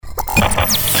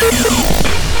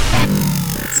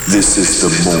This is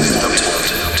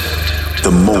the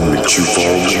moment you've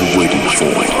all been waiting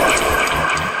for.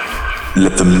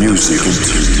 Let the music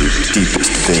into your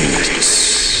deepest veins,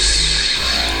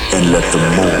 and let the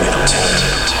moment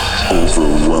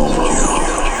overwhelm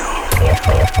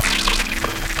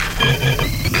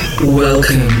you.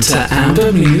 Welcome to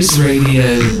Amber Muse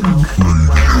Radio.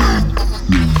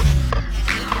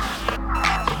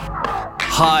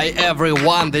 Hi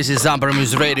everyone, this is Amber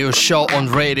Muse Radio show on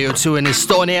Radio 2 in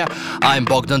Estonia. I'm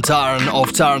Bogdan Taran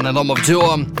of Taran and Home of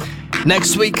Duo.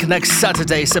 Next week, next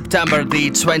Saturday, September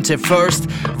the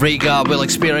 21st, Riga will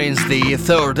experience the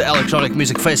third electronic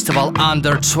music festival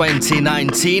under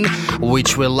 2019,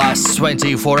 which will last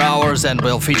 24 hours and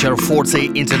will feature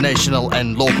 40 international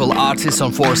and local artists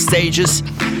on 4 stages.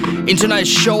 In tonight's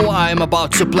show, I'm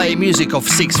about to play music of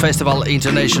 6 festival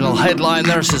international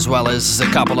headliners, as well as a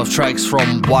couple of tracks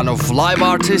from one of live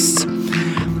artists.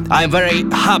 I'm very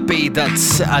happy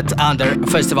that at Under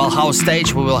Festival House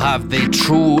stage we will have the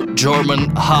true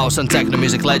German house and techno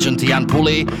music legend Jan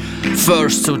Puli.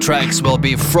 First 2 tracks will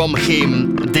be from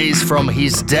him, this from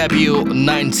his debut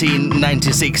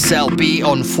 1996 LP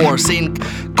on Force Inc.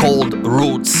 called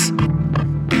Roots.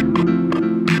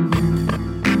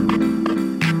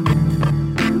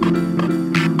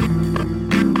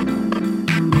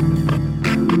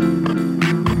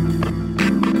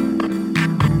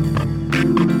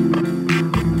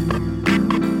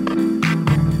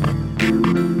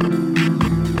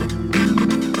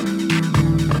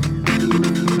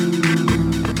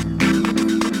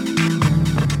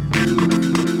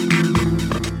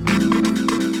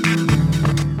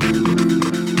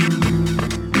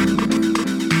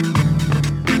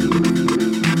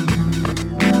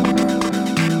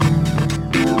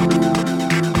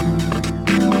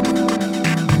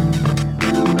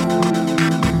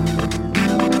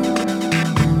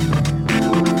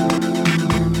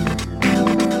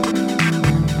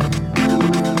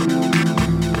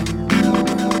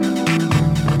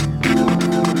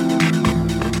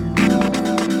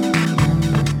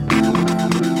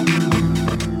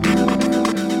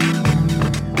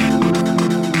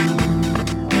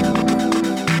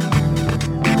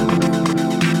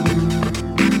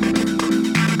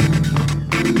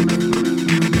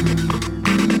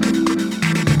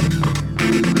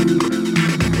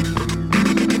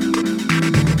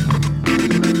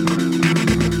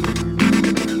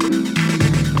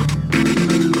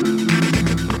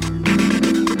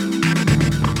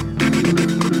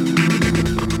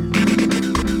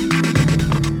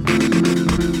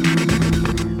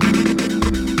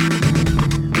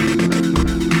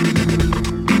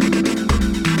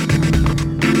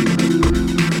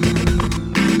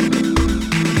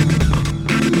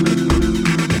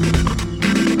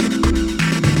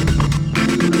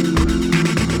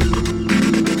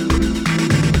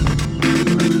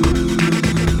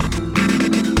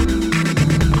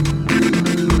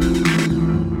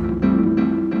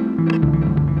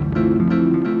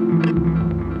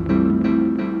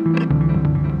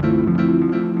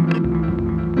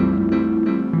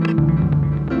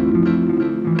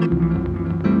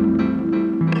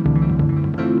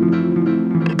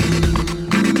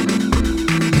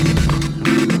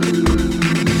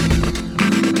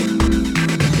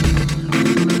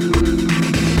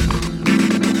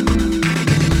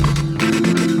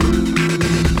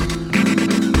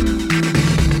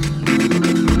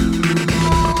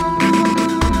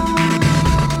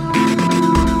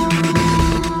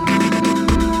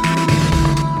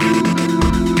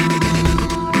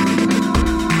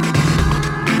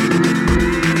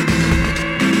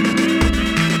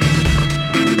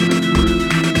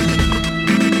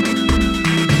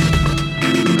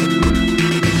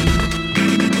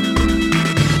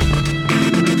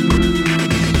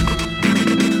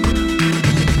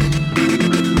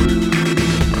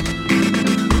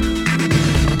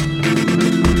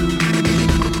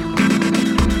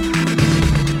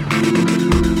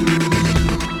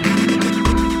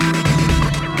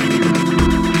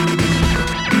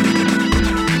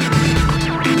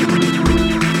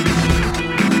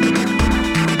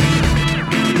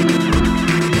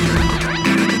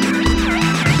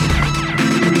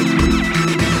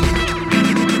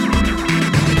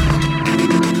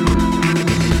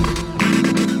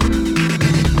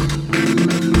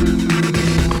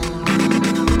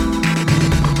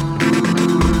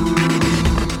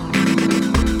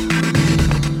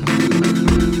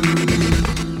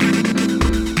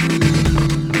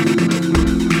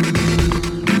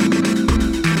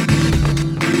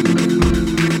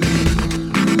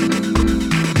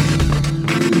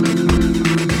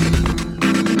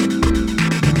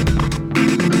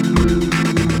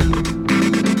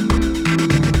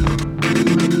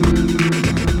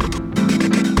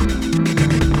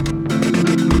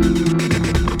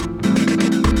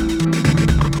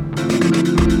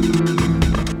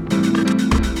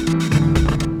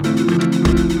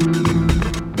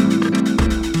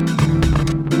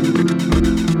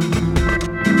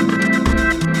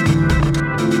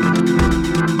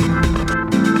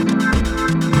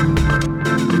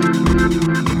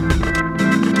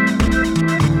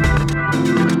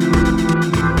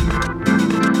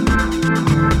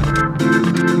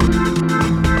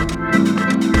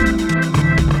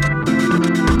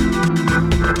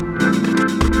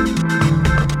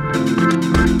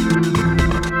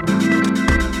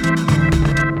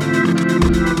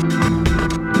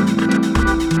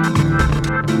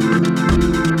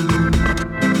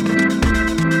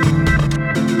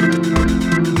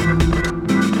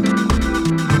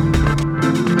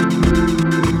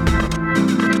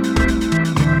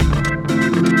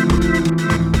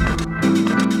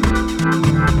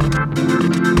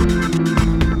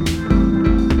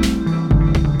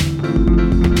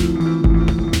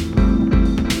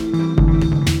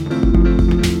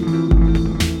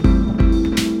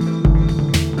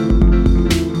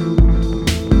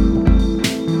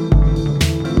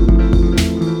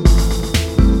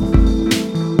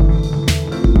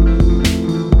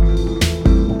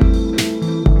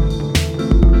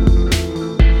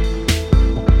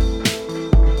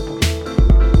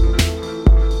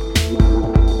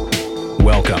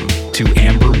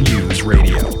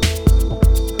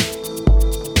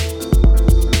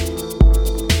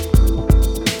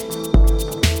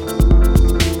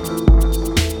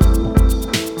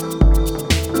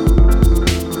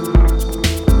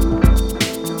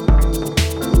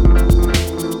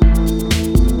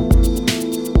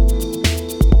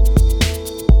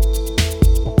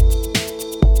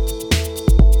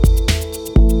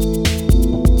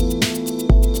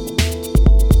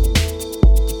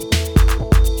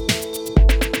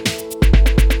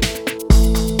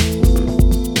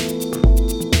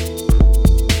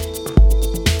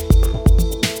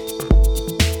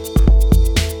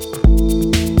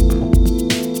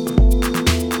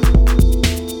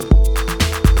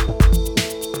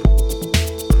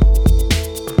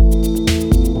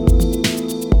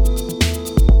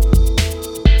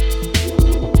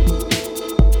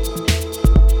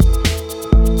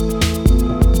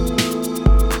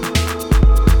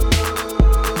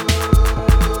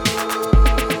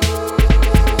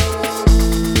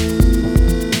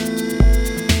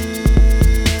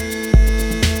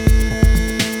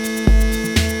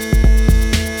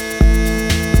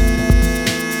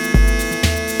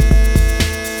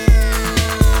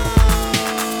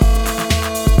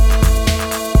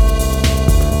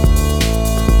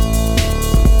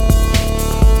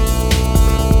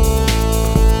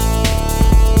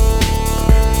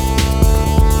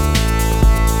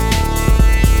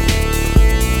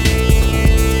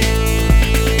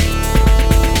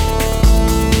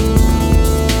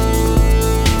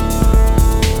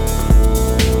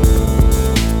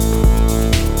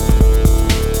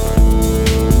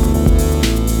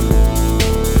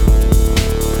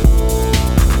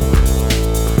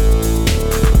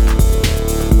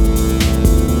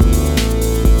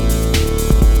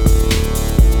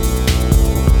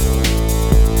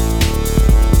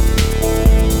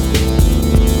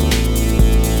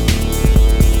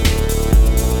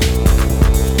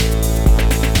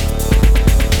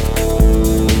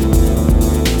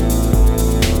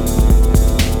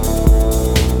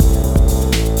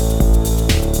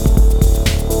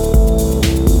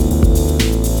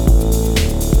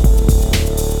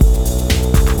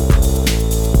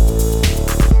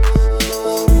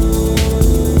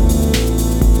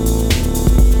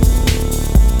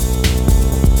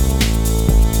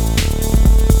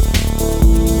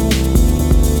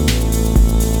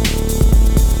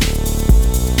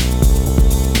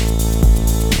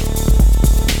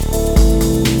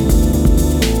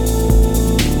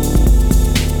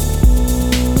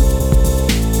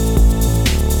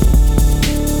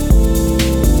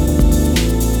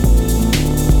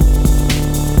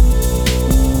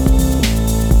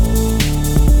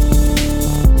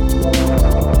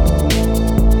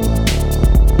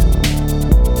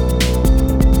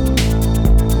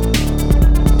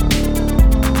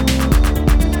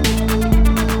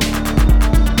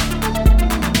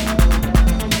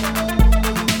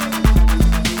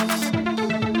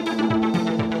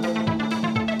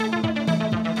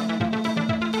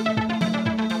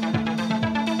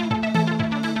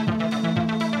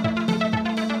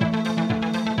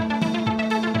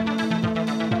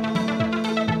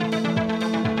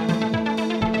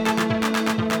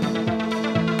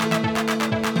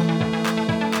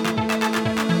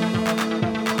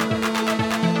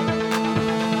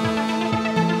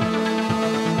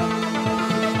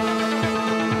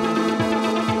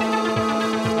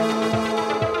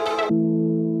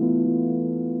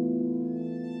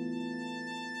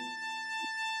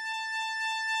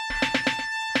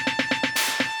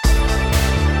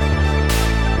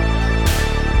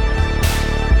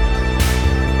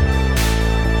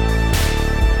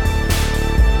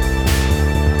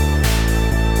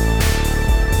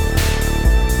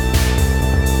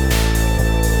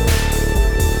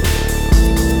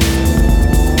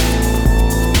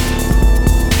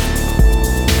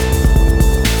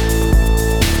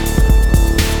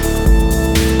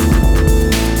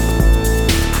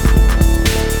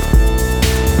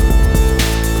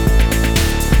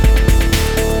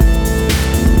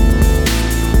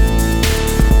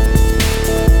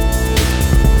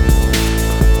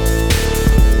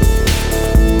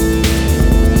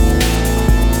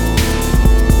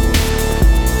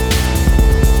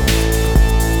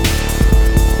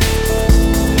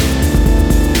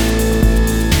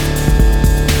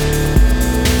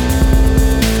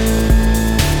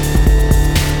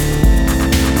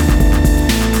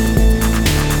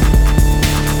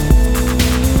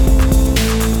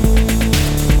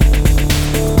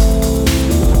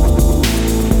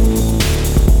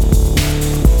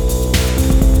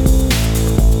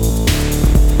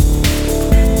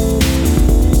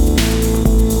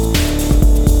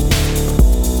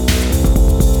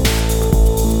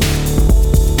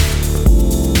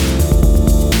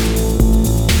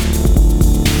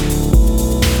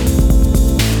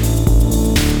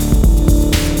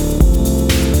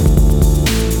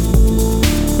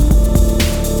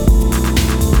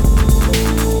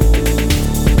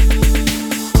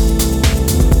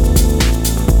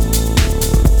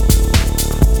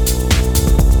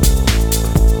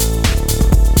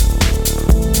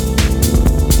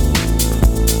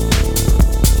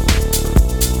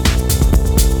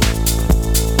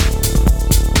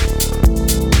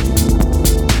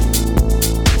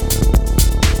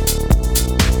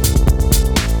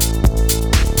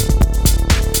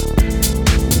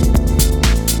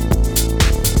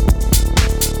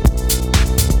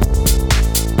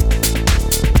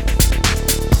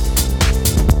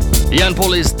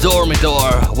 Police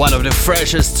Dormidor, one of the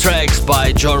freshest tracks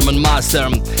by German master.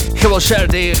 He will share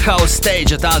the house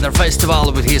stage at Under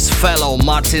Festival with his fellow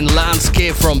Martin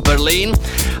Lansky from Berlin.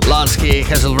 Lansky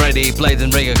has already played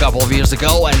in Riga a couple of years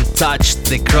ago and touched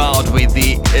the crowd with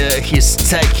his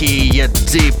techy yet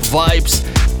deep vibes.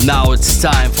 Now it's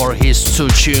time for his two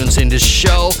tunes in the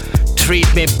show,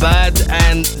 Treat Me Bad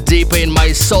and Deep in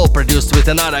My Soul, produced with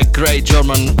another great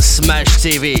German Smash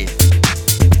TV.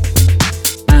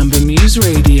 Amber Muse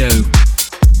Radio.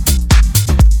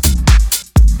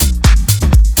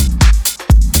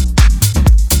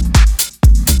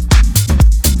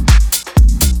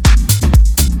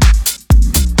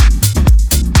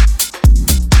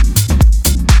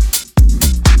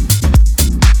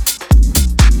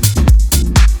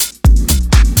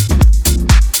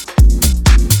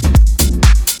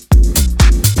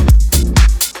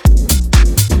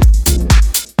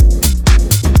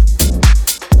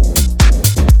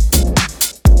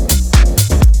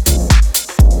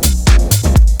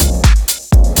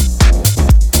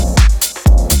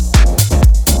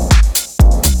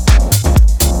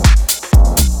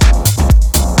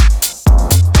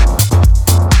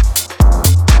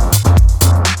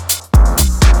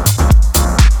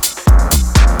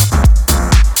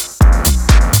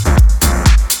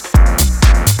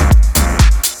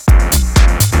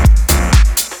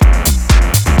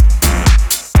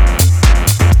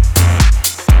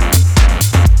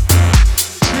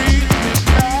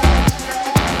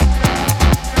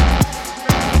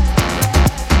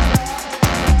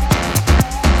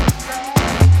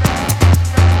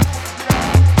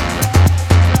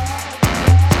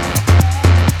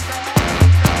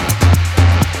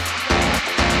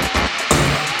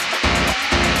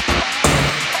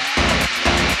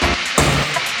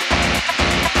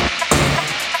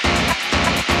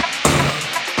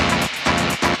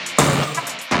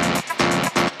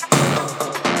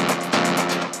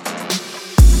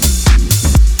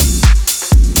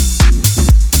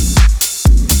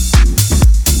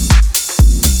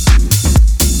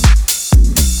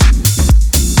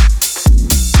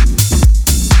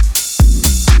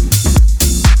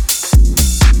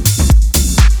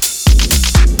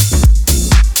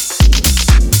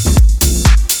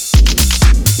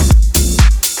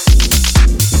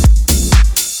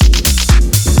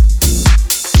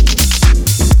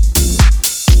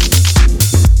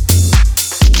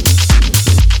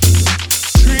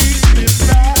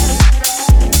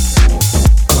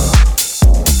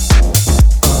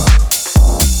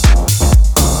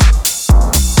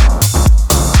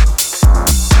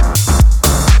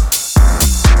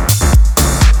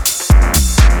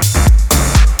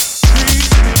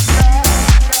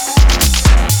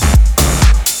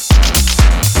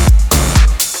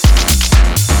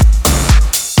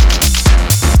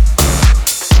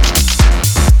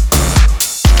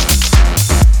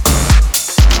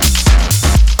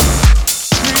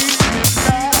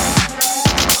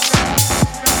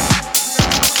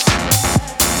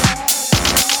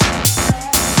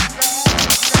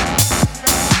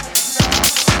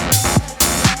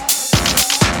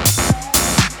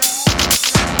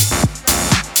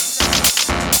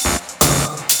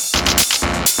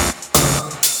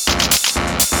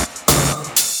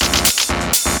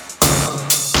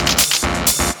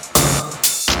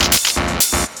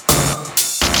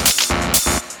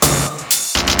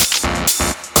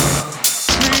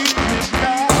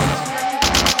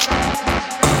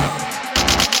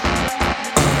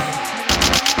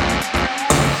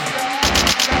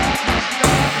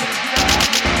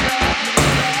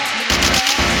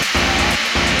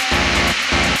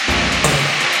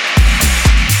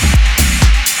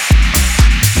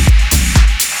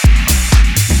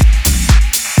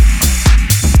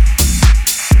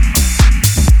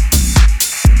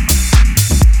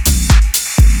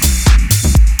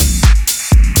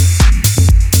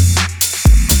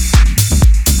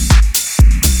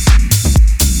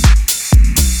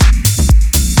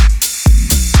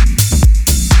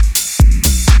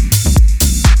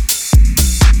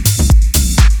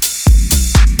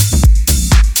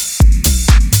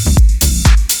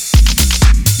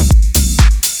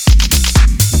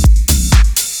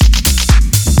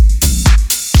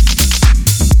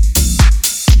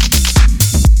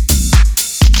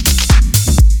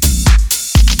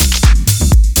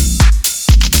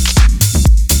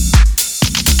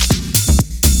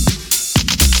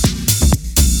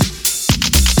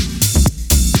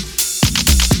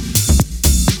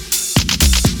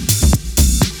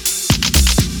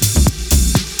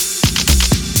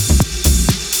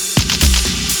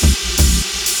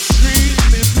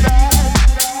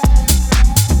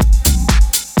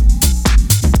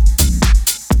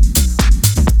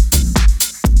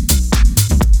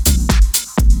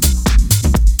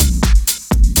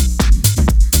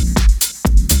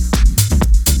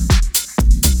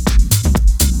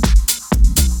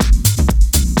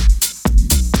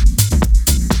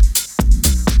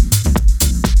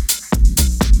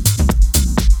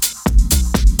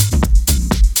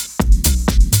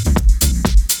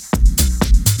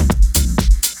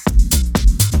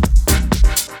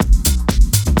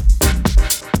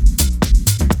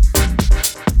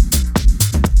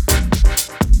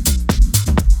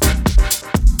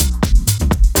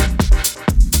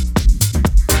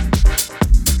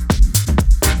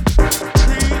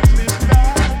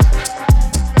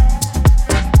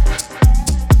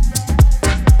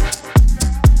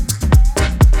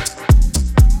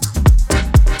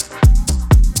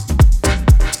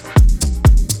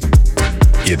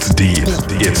 It's deep,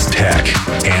 it's tech,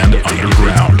 and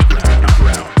underground.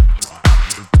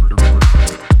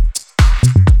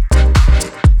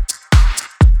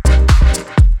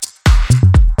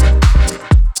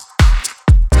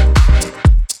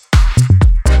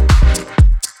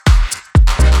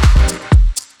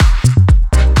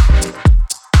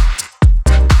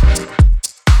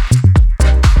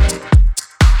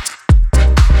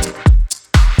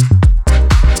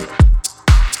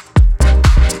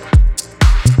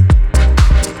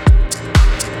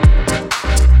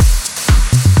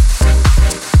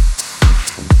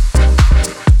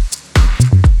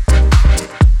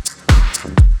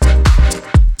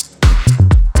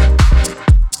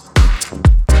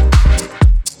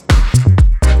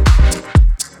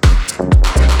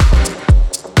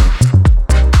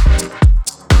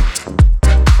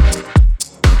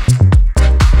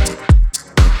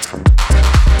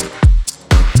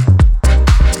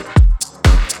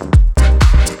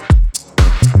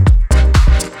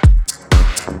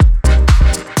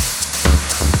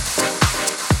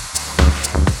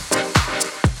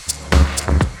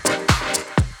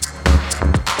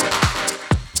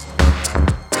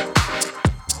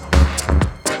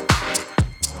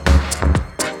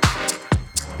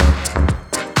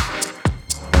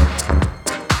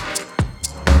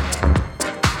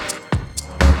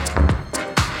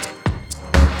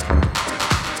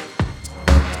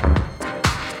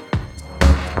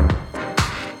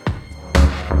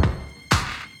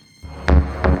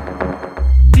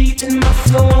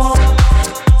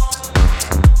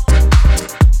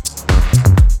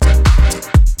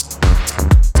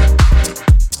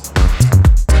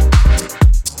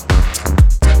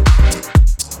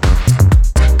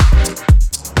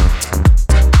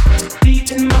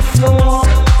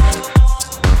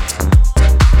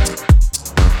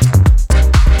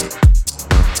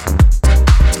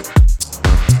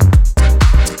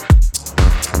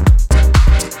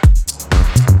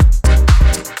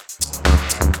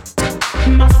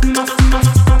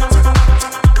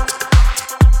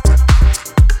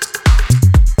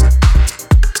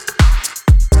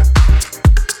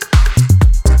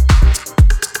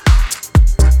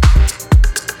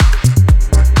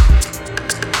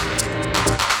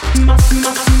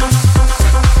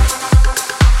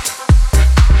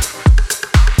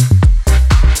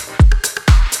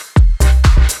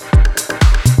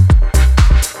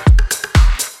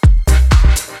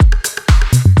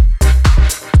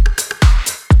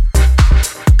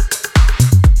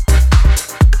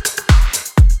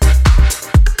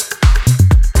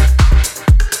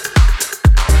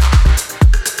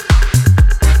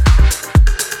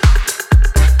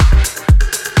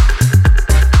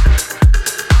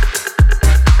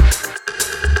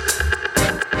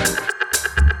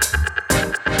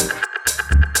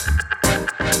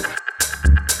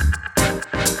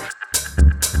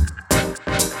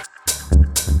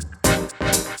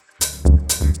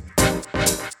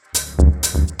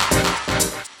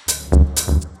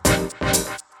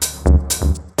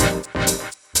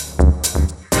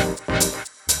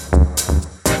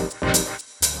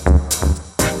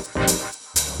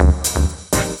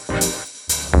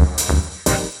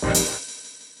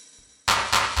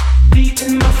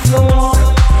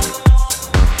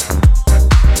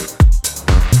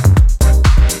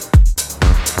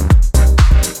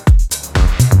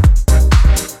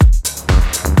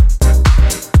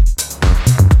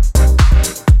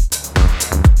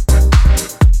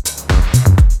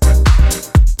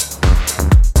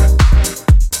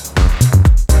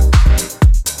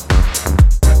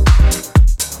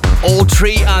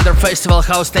 Festival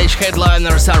house stage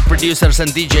headliners are producers and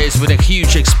DJs with a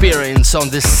huge experience on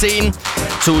this scene.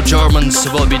 Two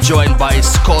Germans will be joined by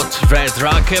Scott Red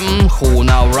Rackham, who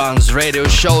now runs radio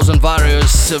shows on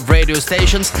various radio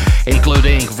stations,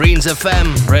 including Greens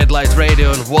FM, Red Light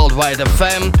Radio and Worldwide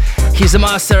FM. He's a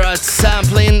master at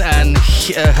sampling and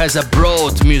has a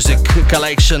broad music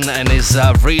collection and is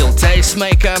a real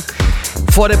tastemaker.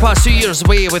 For the past 2 years,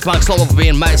 we with Max Lomov have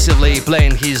been massively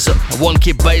playing his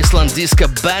wonky bassline disco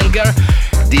banger.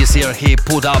 This year he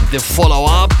put up the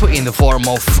follow-up in the form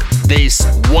of this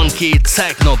wonky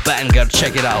techno banger.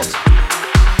 Check it out.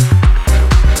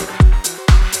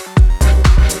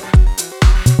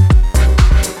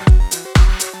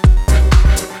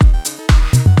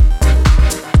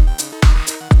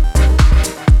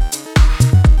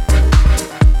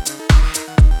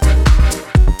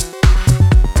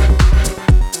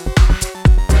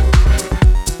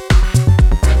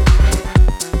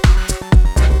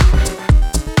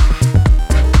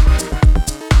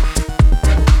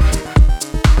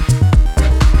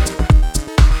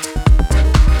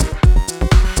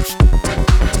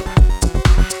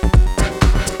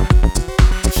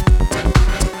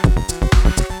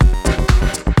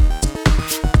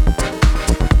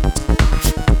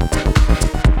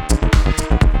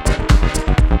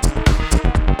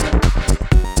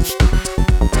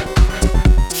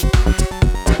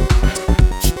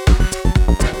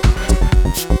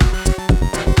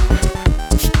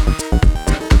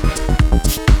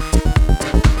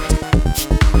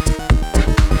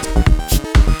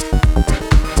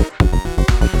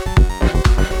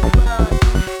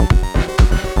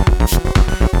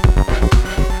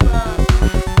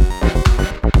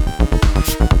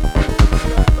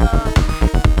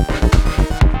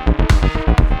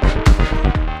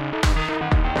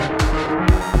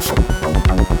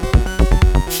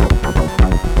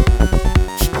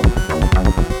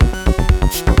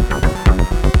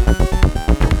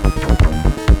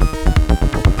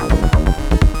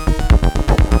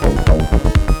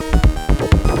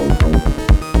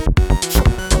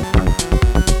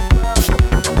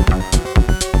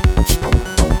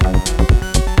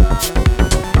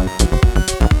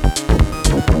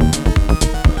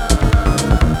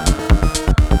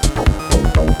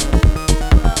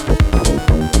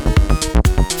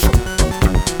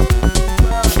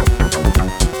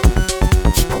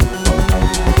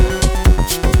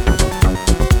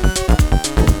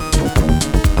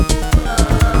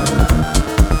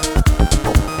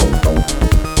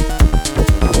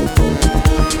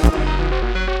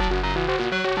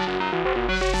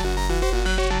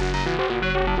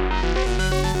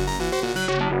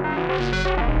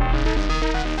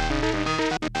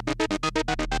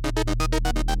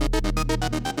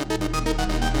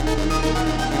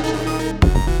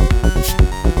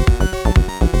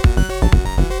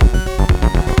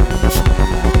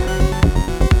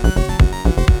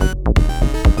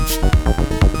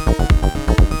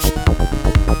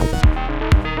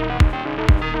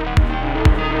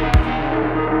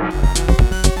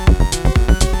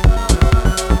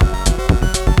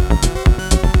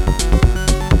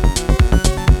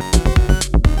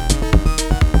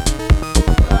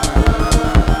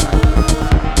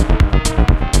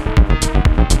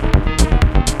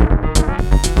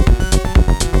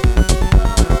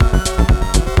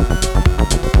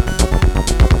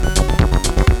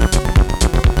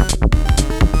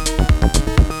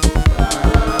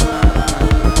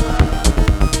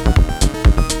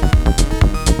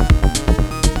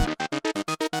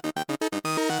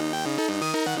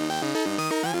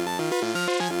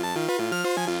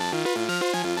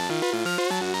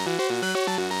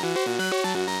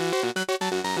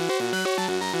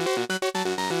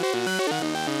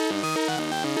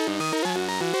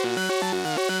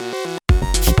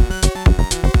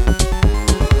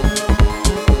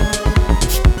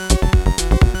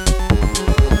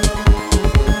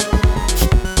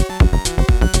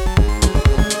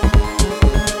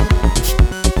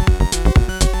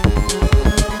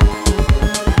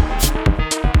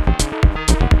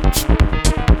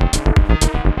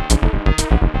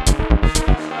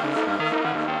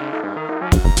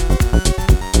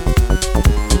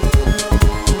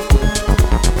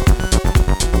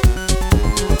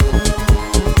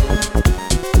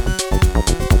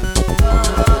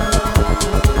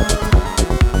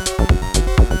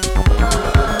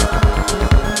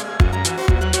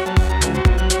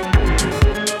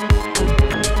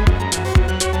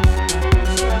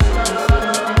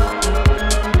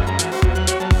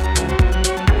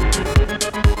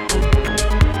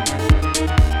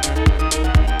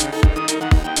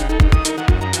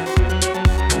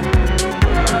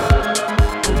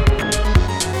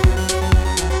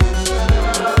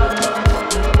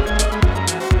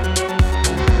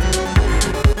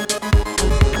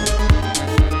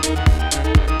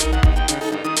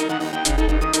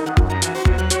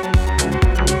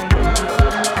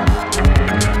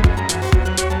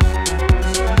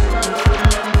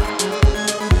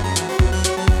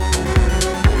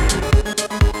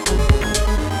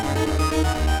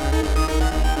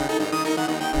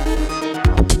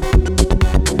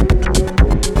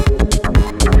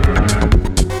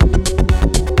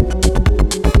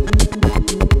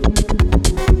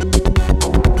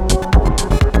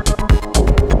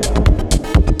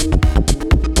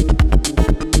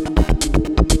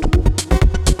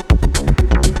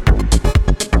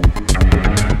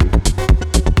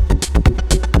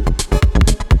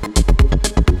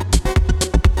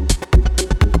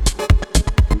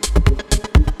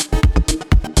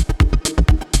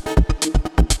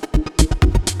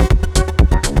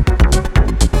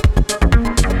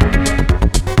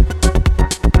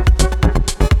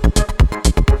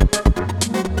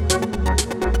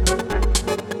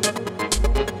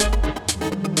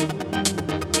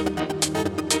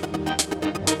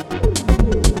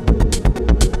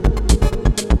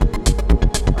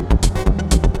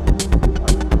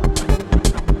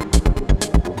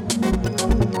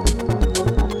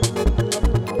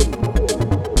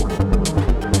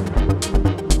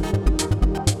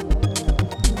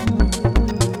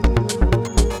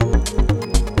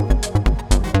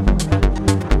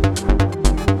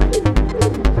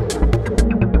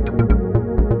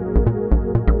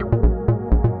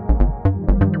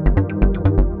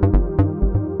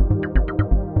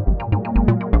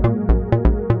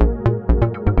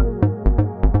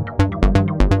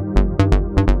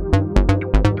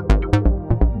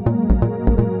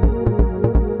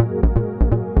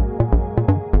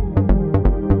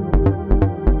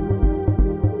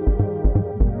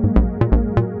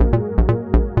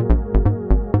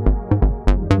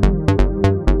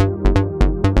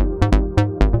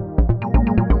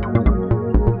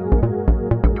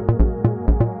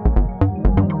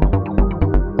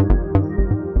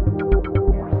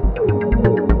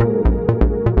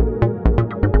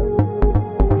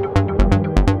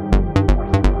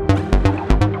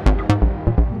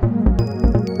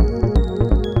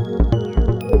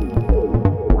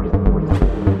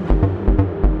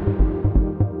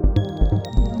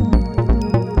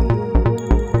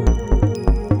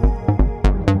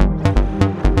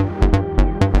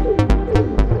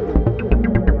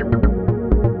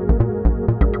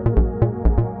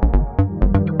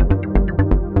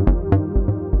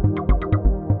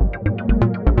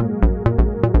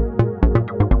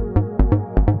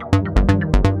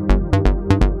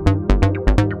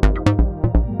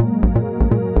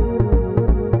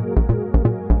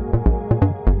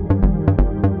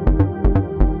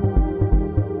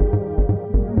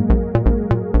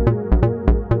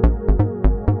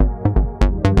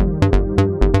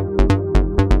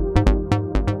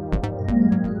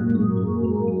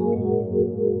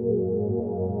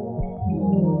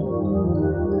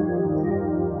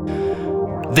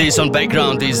 This on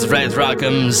background is Red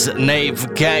Rackham's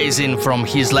Nave Gazing from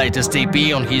his latest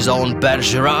EP on his own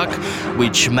Bergerac,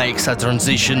 which makes a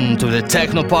transition to the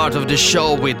techno part of the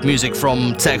show with music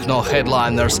from techno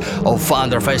headliners of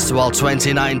Thunder Festival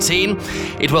 2019.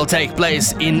 It will take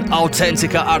place in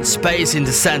Authentica Art Space in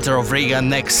the center of Riga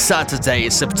next Saturday,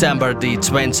 September the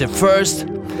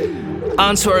 21st.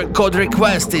 Answer Code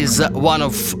Request is one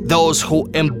of those who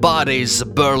embodies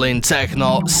Berlin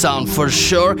techno sound for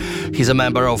sure. He's a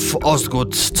member of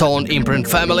Ostgut Tone Imprint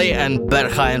family and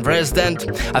Berghain resident.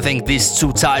 I think these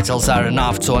two titles are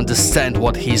enough to understand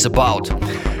what he's about.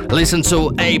 Listen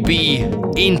to AB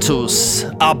Intus,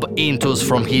 Ab Intus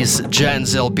from his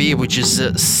Gens LP, which is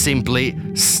simply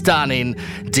stunning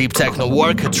deep techno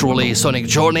work, a truly sonic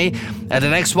journey. And the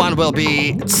next one will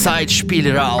be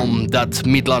Zeitspielraum that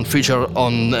Midland featured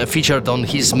on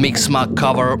his Mixmag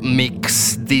cover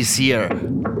mix this year.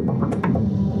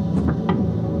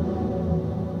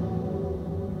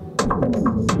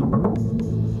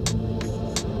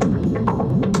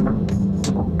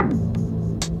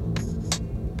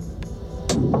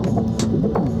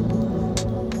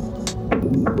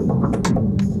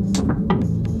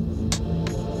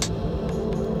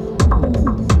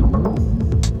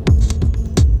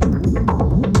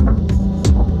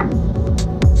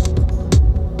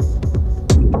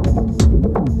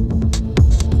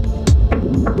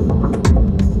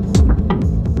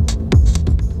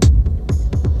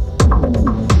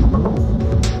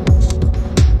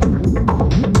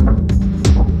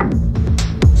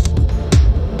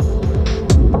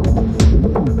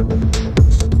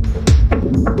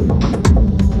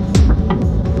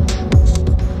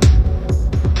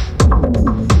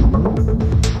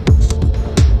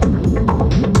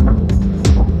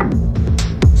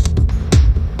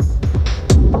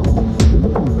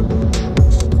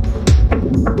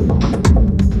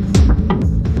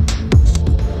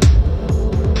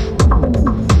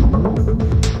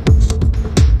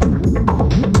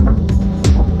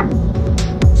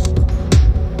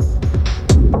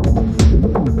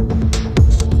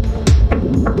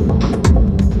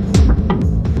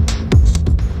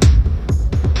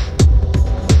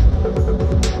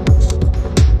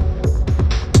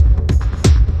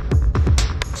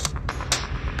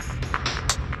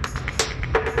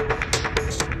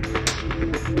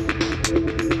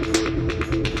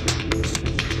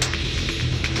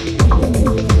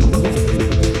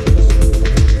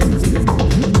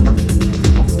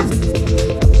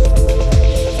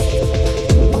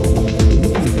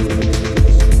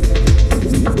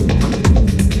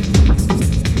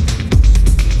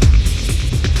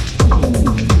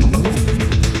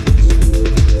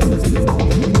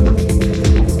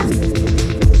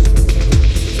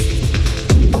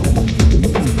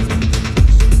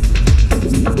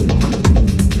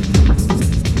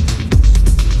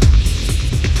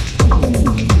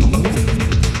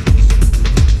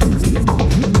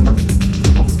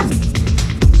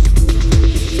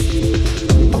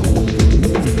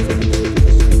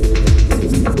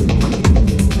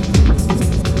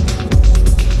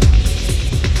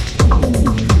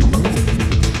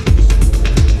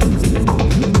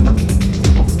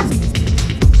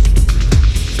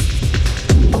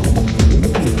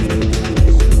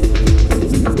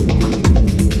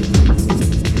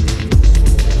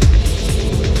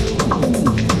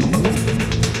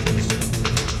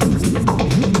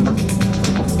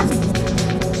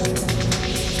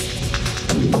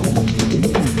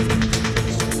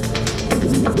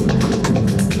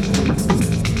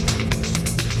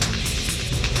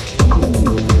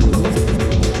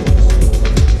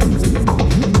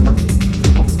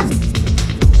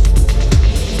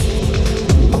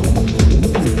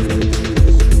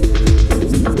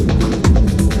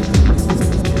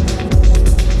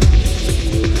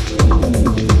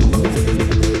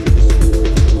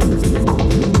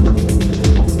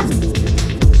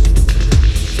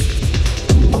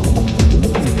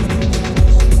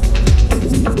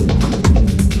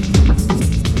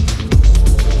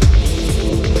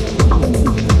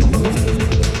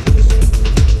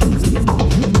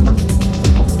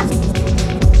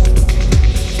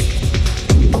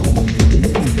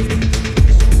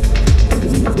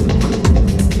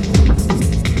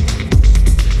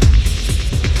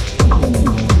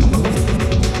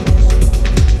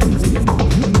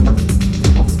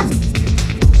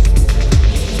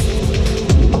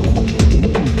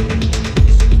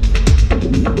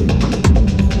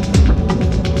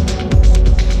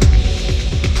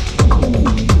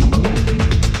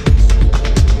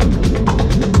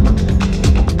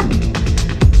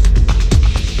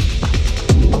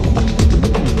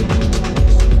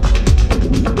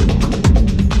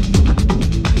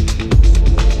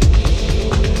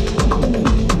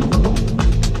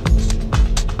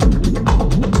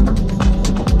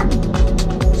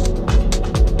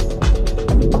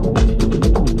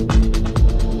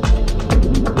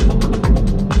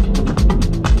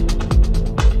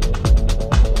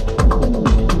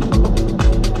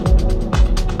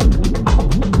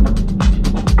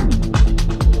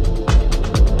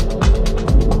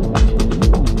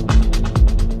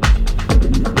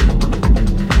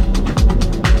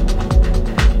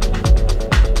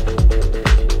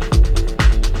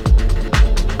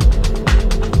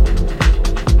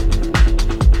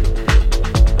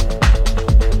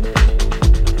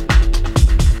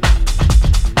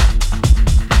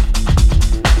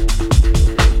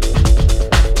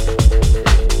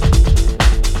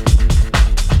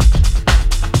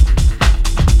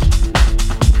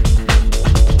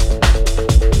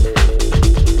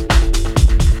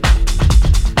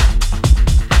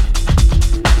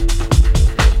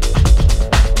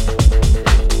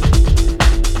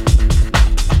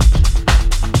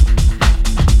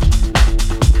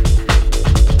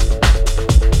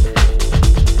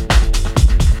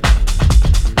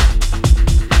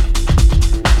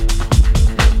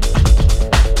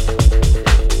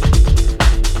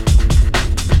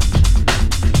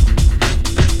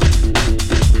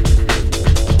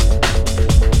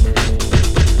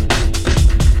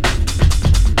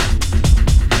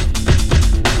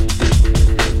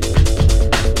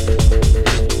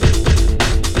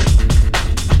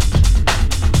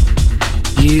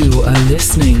 You are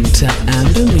listening to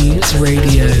Amber Muse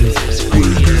Radio.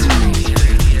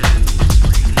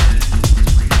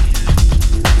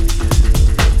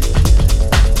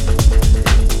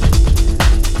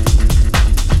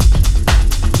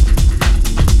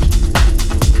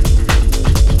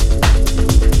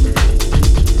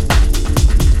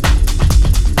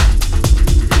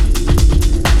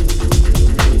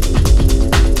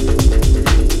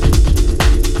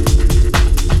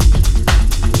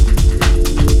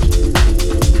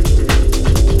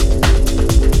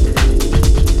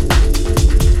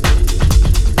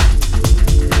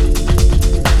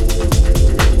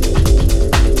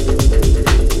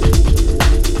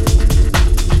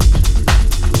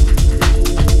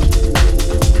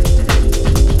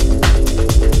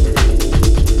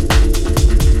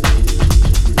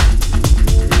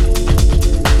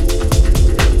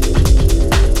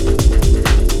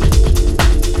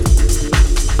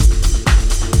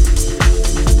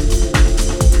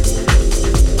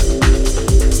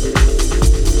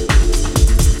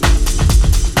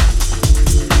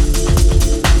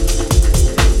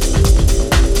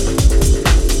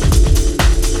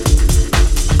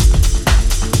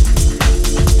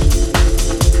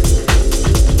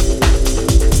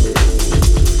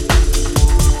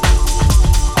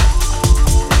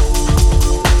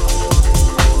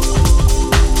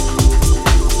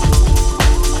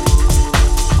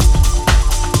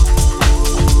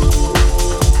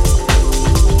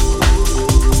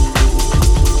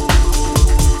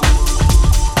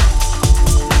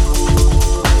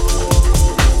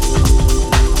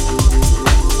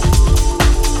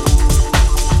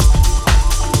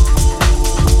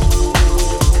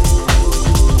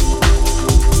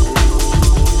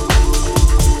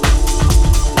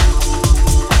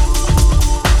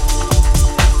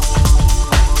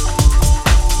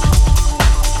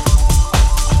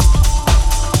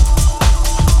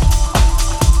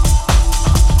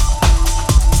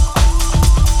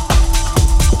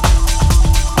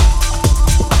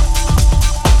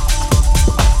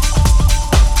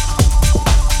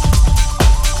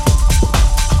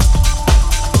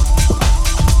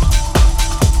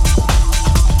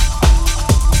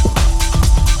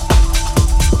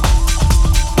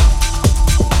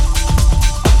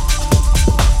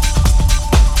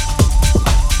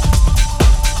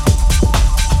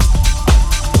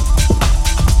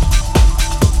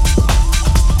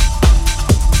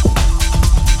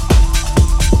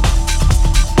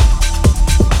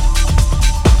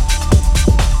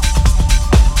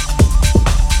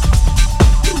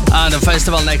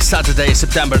 Festival next Saturday,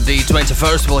 September the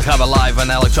 21st, will have a live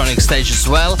and electronic stage as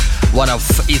well. One of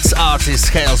its artists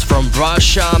hails from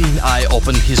Russia. I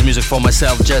opened his music for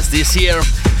myself just this year.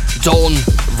 Dawn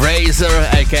Razor,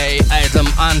 aka Adam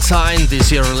Unsigned,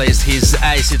 this year released his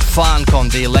Acid Funk on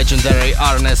the legendary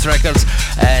RNS Records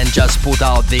and just put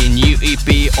out the new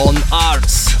EP on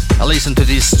Arts. Listen to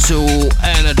these two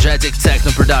energetic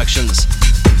techno productions.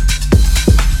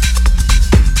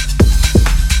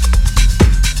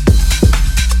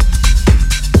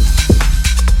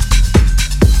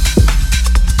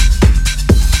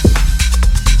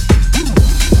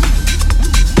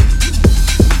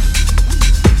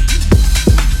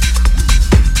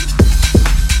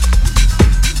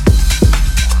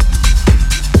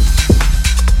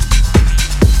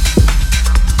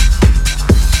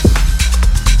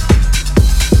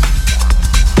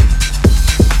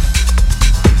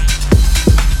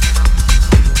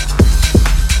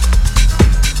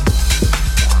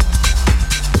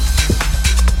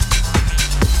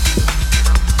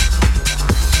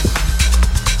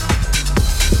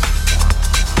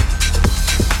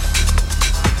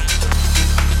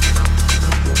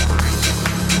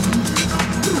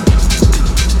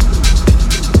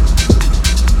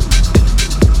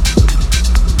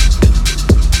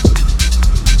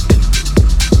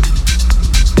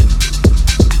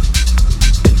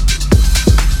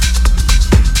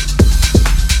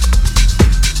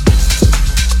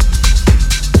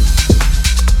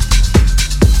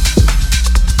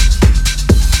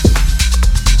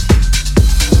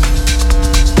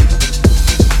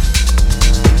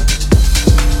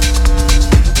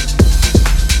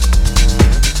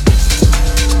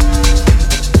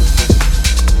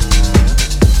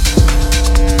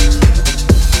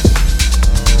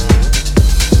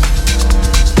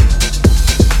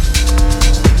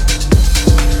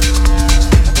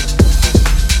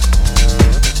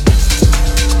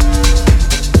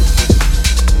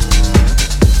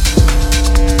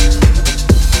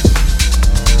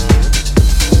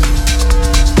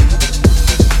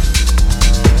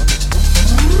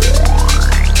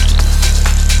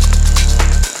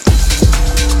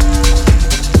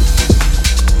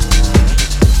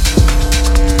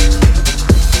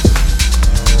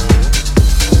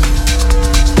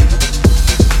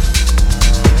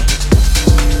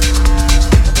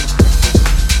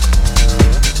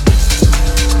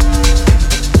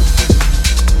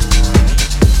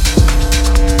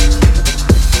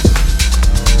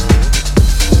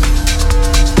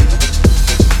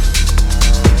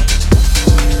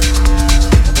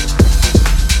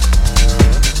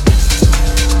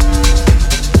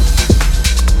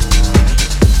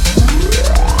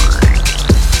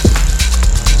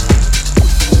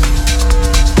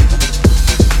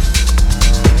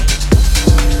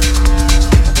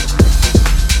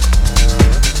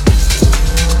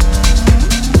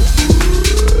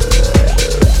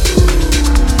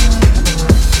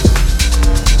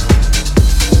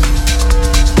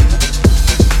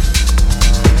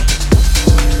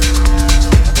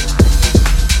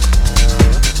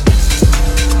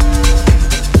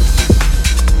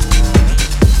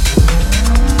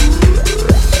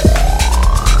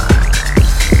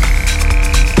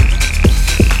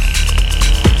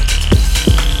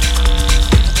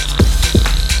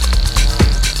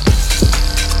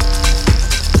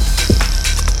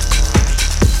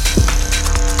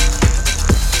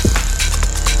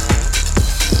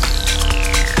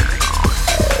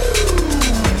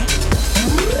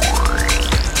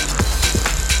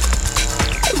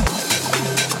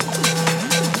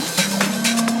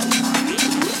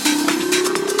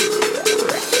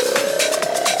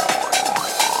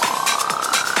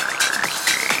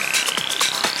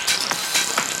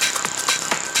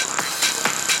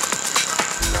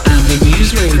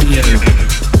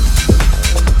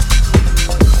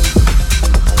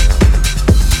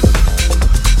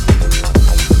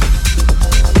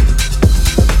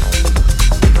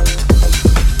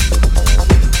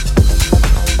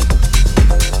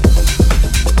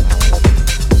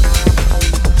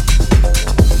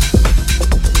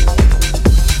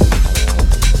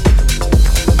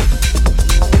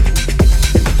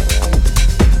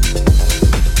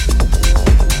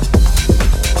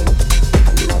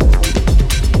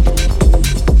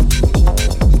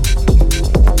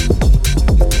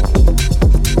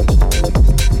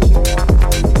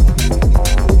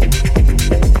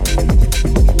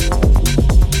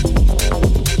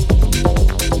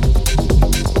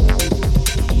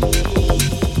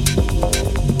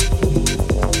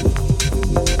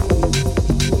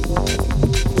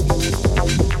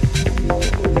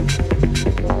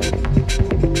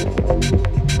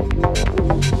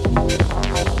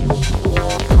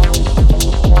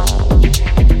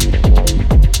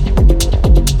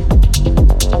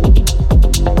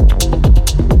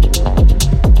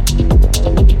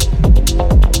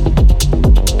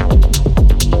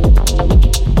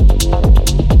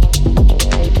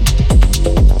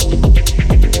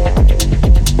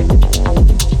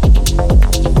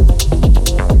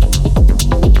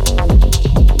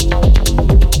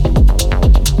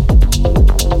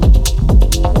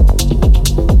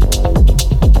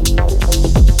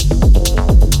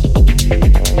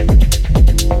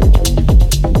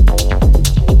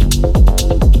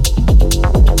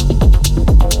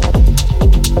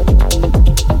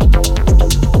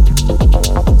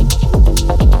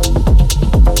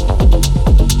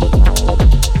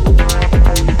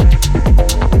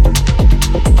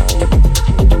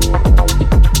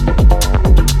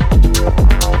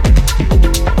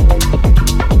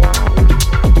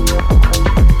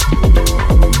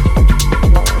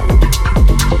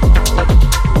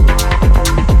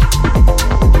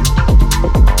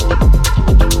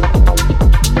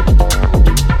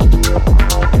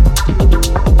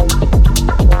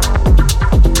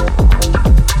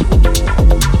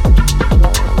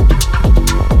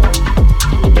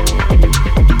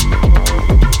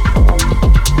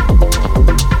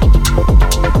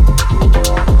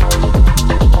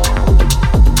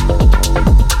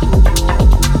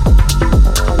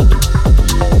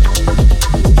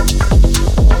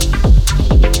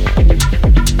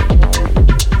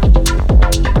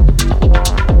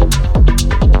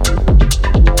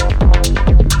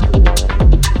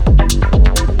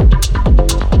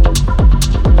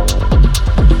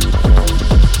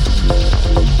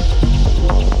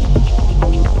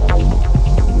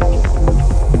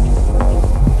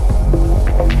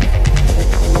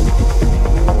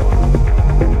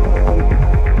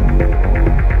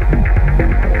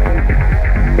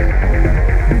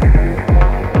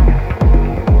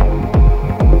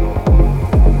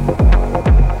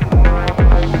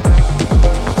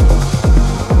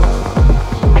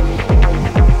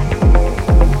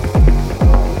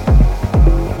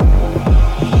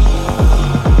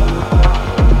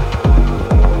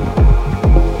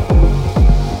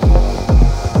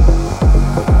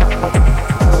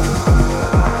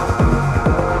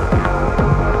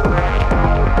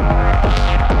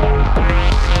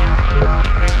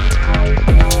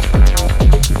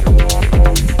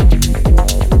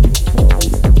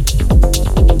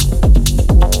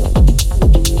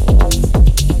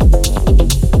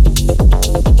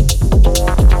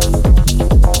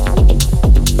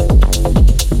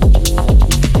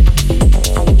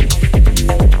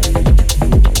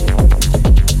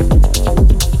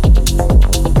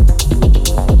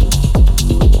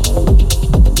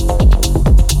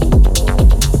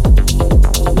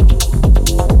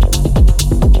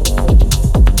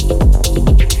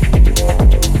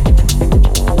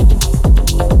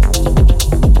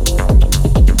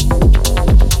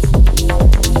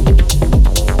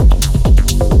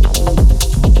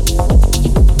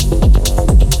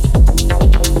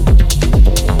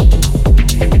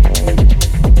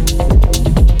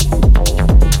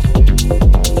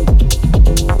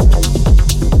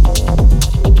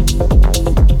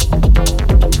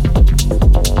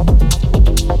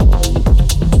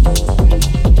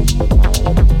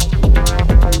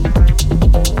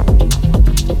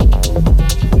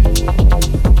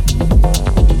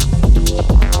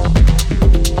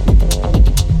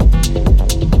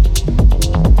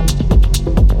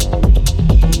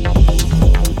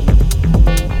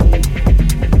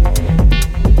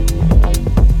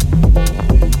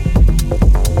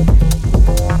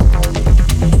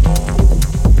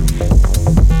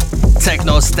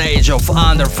 stage of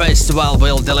Under Festival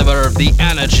will deliver the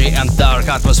energy and dark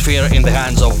atmosphere in the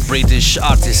hands of British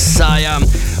artist Saya,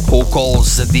 who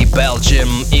calls the Belgium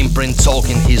imprint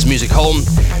talking his music home.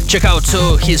 Check out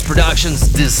too his productions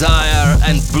Desire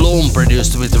and Bloom,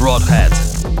 produced with Rodhead.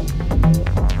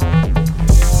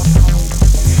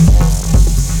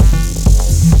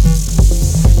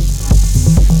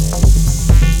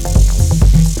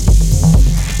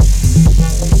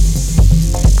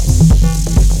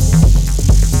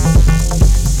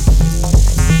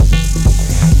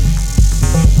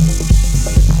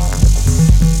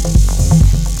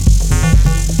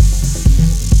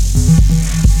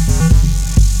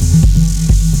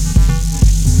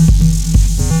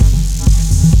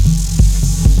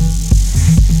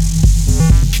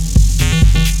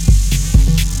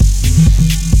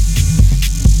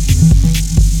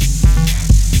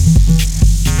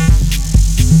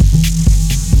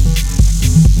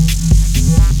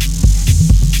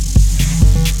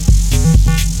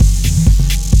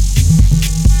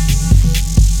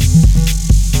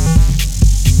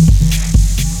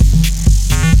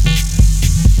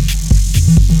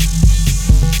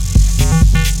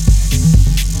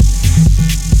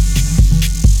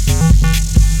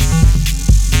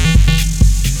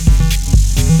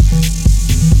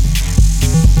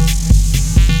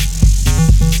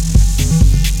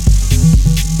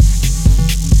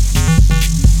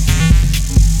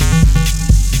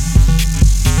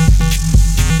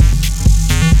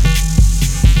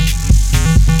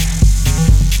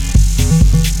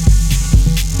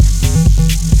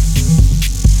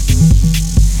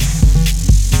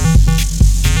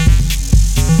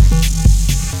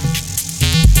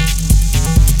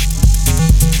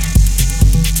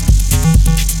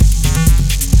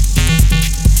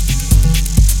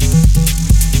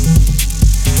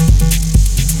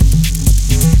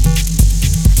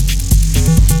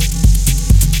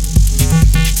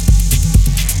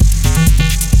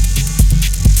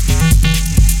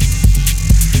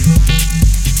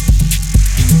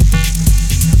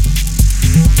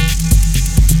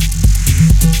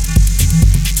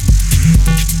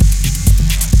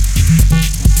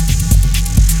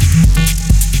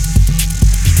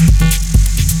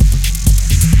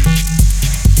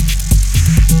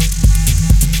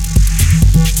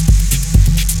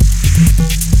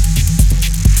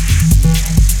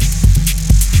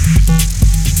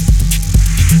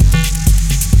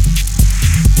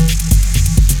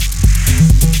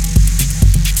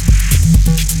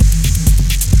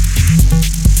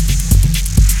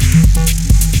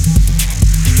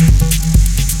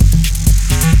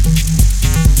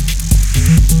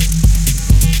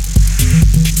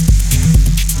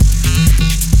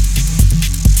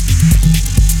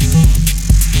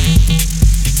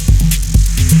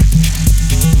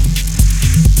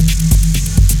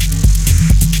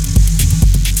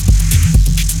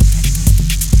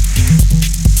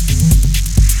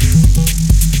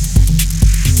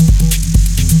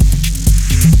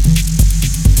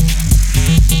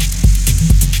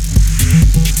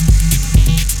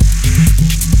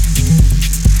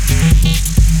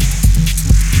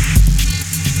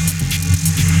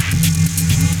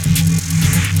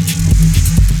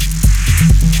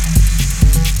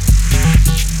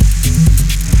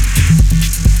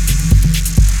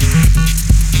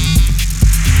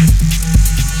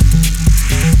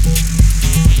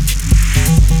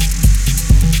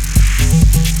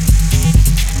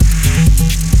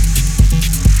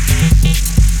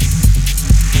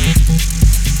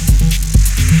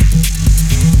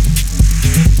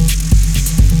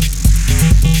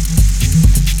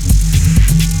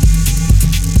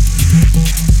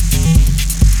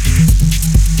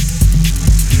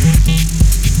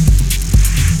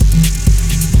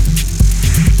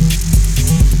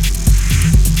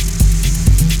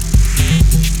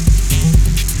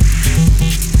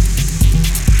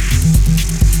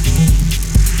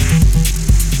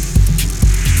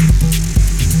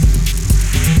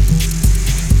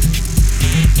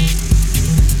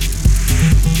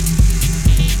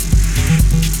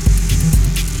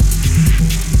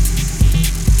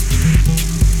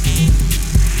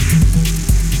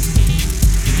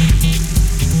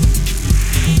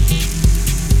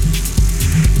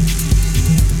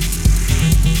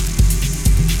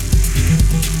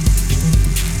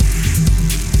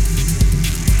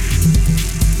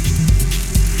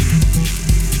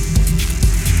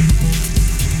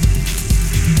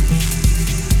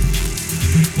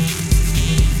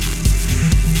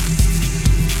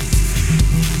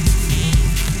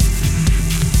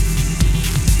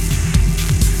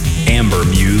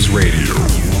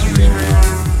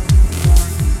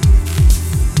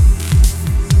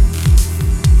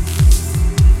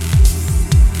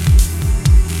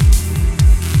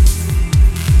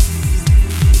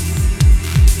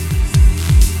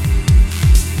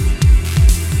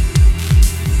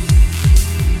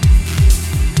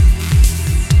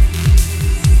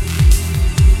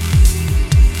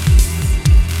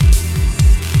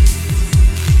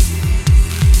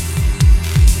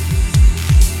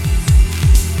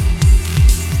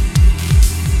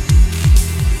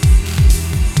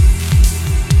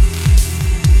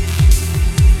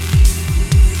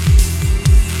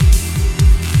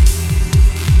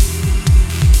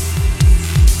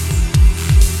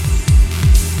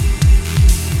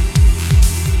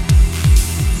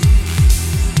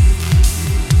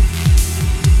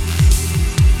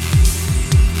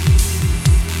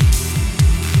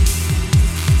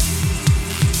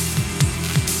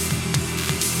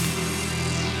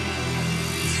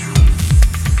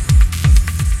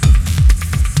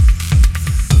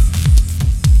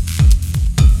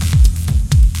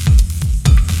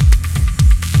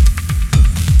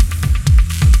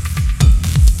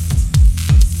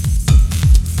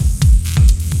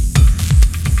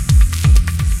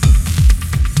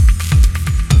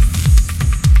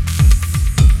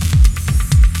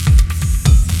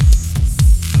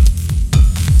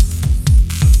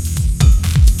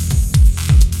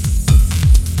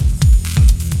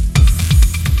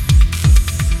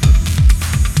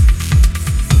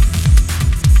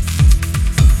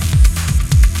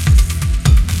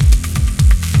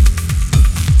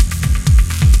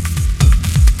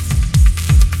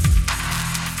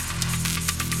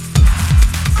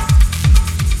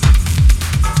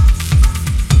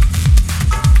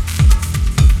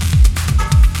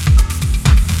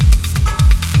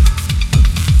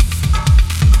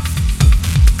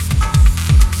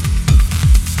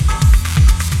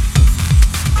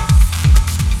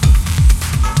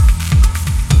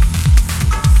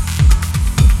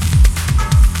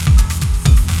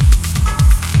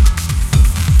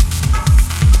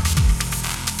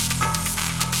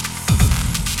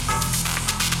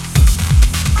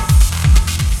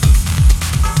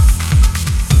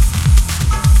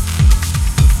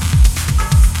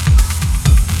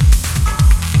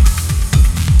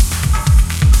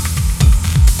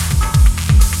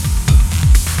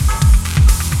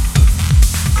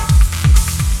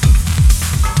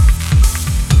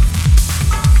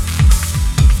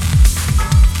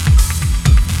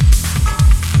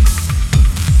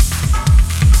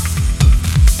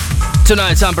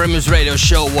 Tonight's Amber Muse Radio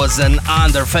Show was an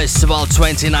Under Festival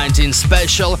 2019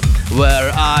 special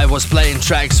where I was playing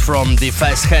tracks from the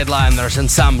fest headliners and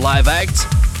some live acts.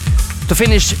 To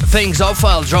finish things off,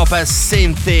 I'll drop a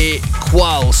Cynthia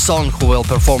Qual song who will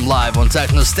perform live on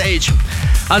Techno Stage.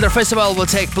 Under Festival will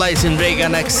take place in Riga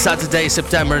next Saturday,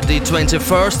 September the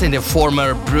 21st in the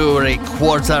former brewery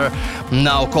quarter,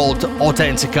 now called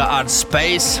Authentica Art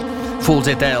Space. Full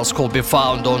details could be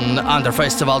found on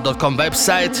underfestival.com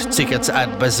website, tickets at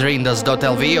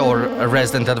bezrindas.lv or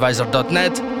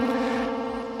residentadvisor.net.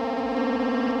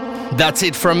 That's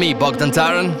it from me, Bogdan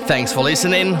Taran. Thanks for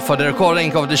listening. For the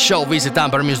recording of the show, visit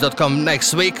ambermuse.com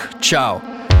next week. Ciao.